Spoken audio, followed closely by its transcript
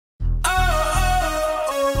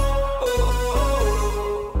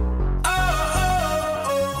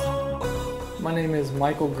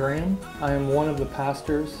Michael Graham. I am one of the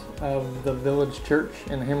pastors of the Village Church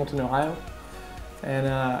in Hamilton, Ohio. And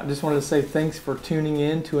I just wanted to say thanks for tuning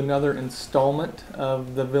in to another installment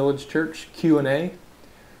of the Village Church Q&A,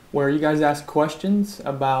 where you guys ask questions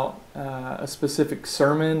about a specific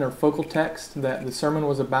sermon or focal text that the sermon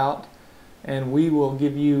was about, and we will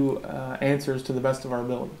give you answers to the best of our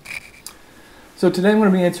ability. So today I'm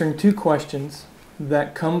going to be answering two questions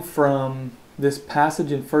that come from this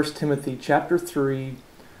passage in 1 Timothy chapter 3,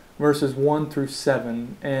 verses 1 through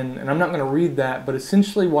 7. And I'm not going to read that, but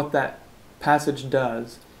essentially what that passage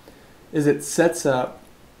does is it sets up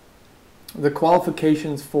the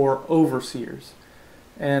qualifications for overseers.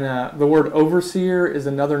 And the word overseer is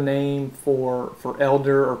another name for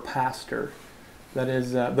elder or pastor. That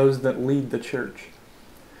is those that lead the church.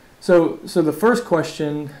 So the first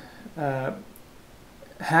question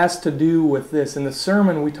has to do with this. In the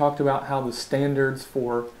sermon, we talked about how the standards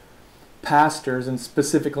for pastors, and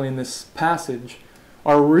specifically in this passage,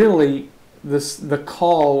 are really the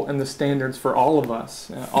call and the standards for all of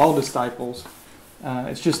us, all disciples.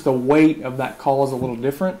 It's just the weight of that call is a little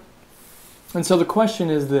different. And so the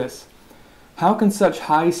question is this: how can such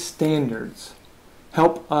high standards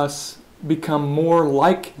help us become more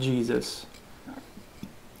like Jesus,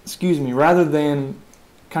 rather than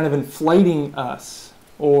kind of inflating us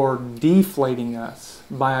or deflating us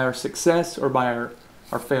by our success or by our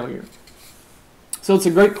failure? So it's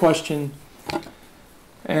a great question,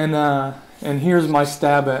 and here's my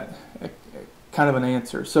stab at kind of an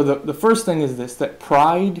answer. So the first thing is this: that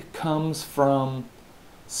pride comes from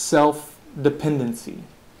self-dependency.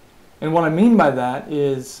 And what I mean by that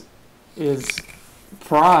is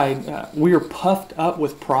pride. We are puffed up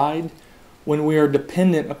with pride when we are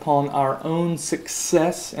dependent upon our own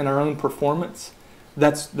success and our own performance.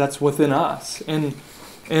 That's within us. And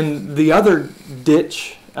the other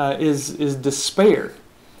ditch is despair.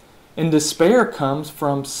 And despair comes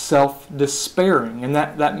from self-despairing. And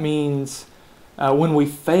that means when we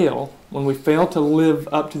fail to live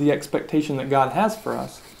up to the expectation that God has for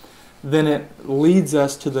us, then it leads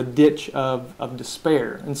us to the ditch of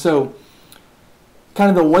despair. And so kind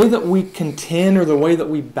of the way that we contend, or the way that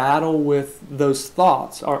we battle with those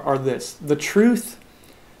thoughts are this: the truth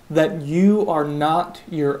that you are not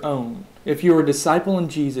your own. If you're a disciple in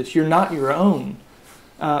Jesus, you're not your own.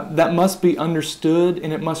 That must be understood,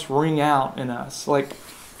 and it must ring out in us. Like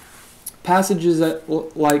passages that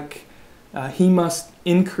he must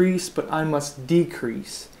increase, but I must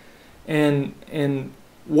decrease. And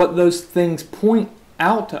what those things point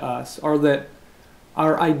out to us are that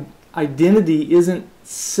our identity isn't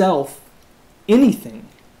self-anything.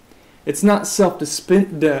 It's not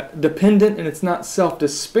self-dependent, and it's not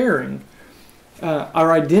self-despairing.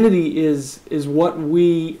 Our identity is what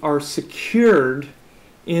we are secured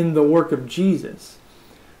in the work of Jesus.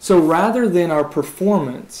 So rather than our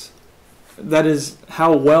performance, that is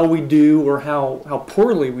how well we do or how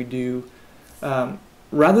poorly we do,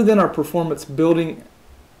 rather than our performance building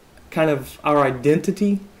kind of our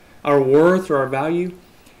identity, our worth, or our value,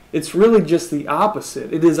 it's really just the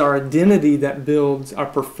opposite. It is our identity that builds our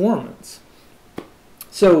performance.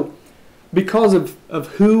 So because of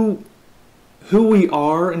who we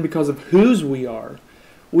are and because of whose we are,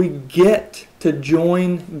 we get to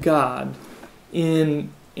join God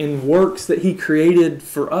in works that He created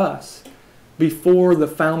for us before the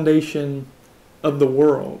foundation of the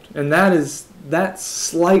world. And that's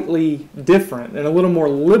slightly different and a little more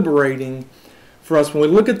liberating for us. When we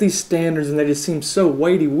look at these standards and they just seem so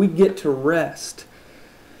weighty, we get to rest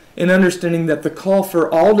in understanding that the call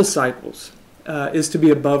for all disciples is to be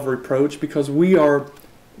above reproach, because we are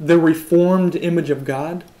the reformed image of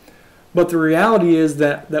God. But the reality is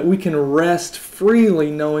that we can rest freely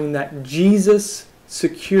knowing that Jesus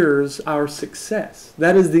secures our success.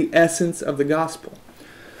 That is the essence of the gospel.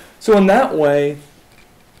 So in that way,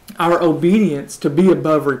 our obedience to be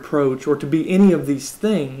above reproach or to be any of these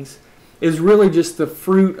things is really just the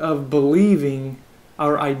fruit of believing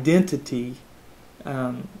our identity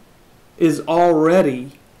is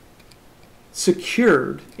already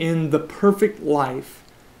secured in the perfect life,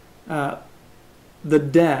 the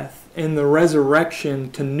death, and the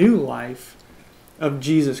resurrection to new life of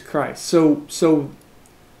Jesus Christ. So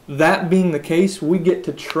that being the case, we get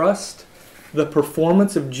to trust the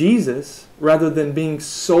performance of Jesus rather than being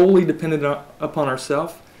solely dependent upon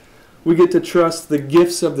ourselves. We get to trust the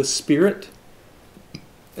gifts of the Spirit.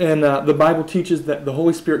 And the Bible teaches that the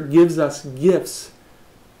Holy Spirit gives us gifts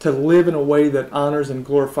to live in a way that honors and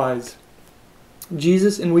glorifies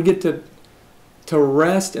Jesus. And we get to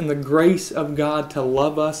rest in the grace of God to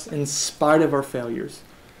love us in spite of our failures,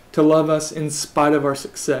 to love us in spite of our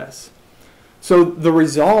success. So the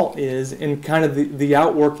result is, in kind of the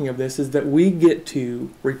outworking of this, is that we get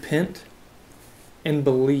to repent and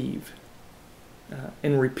believe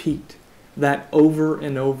and repeat that over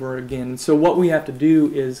and over again. And so what we have to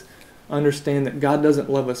do is understand that God doesn't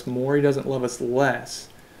love us more, He doesn't love us less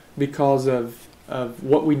because of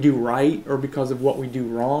what we do right or because of what we do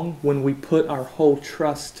wrong when we put our whole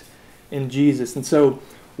trust in Jesus. And so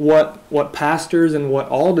what pastors and what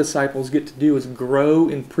all disciples get to do is grow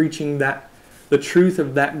in preaching the truth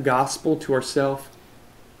of that gospel to ourselves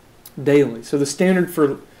daily. So the standard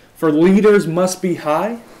for leaders must be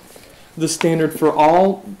high. The standard for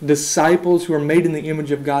all disciples who are made in the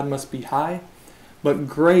image of God must be high. But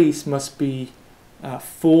grace must be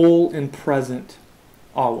full and present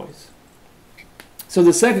always. So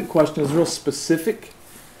the second question is real specific,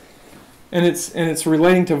 and it's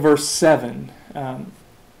relating to verse 7.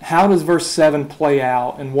 How does verse 7 play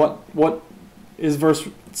out, and what is verse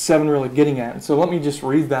 7 really getting at? And so let me just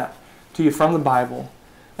read that to you from the Bible.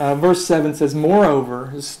 Verse 7 says,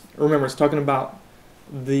 moreover, remember it's talking about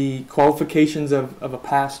the qualifications of a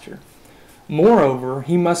pastor. Moreover,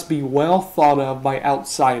 he must be well thought of by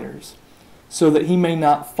outsiders, so that he may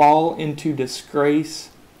not fall into disgrace,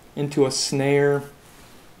 into a snare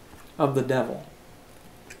of the devil.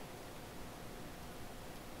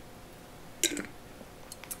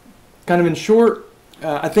 Kind of in short,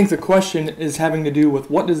 I think the question is having to do with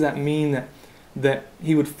what does that mean that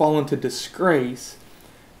he would fall into disgrace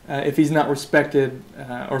if he's not respected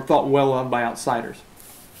or thought well of by outsiders.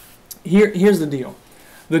 Here's the deal.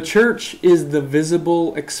 The church is the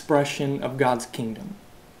visible expression of God's kingdom,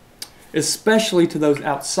 especially to those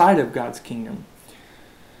outside of God's kingdom.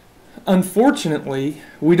 Unfortunately,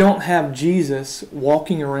 we don't have Jesus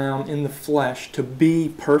walking around in the flesh to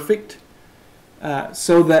be perfect,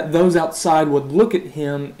 so that those outside would look at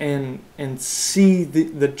him and see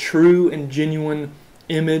the true and genuine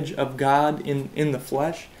image of God in the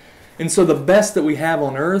flesh. And so the best that we have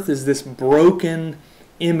on earth is this broken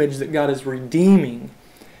image that God is redeeming.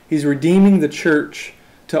 He's redeeming the church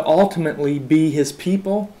to ultimately be His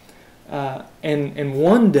people, and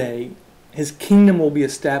one day His kingdom will be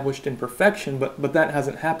established in perfection, but that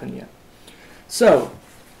hasn't happened yet. So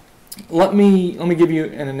let me give you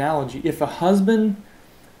an analogy. If a husband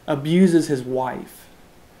abuses his wife,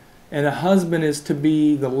 and a husband is to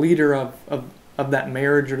be the leader of that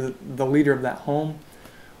marriage or the leader of that home,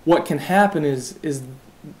 what can happen is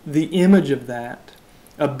the image of that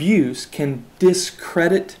abuse can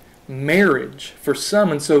discredit marriage for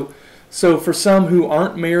some. And so for some who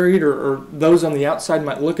aren't married or those on the outside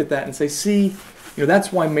might look at that and say, see,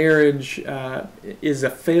 that's why marriage is a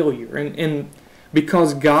failure. And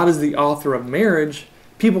because God is the author of marriage,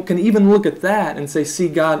 people can even look at that and say, see,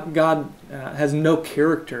 God has no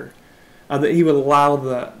character, that He would allow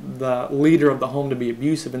the leader of the home to be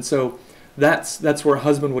abusive. And so that's where a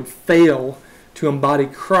husband would fail to embody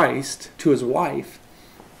Christ to his wife.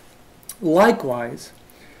 Likewise,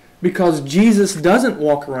 because Jesus doesn't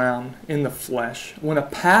walk around in the flesh, when a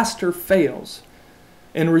pastor fails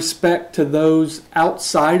in respect to those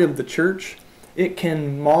outside of the church, it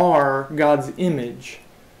can mar God's image.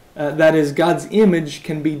 That is, God's image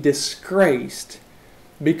can be disgraced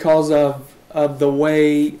because of the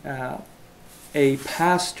way a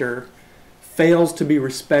pastor fails to be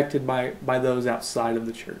respected by those outside of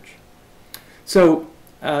the church. So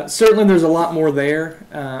certainly there's a lot more there.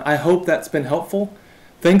 I hope that's been helpful.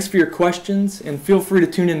 Thanks for your questions, and feel free to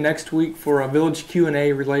tune in next week for a Village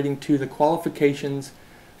Q&A relating to the qualifications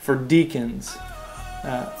for deacons.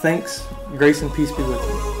 Thanks. Grace and peace be with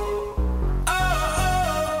you.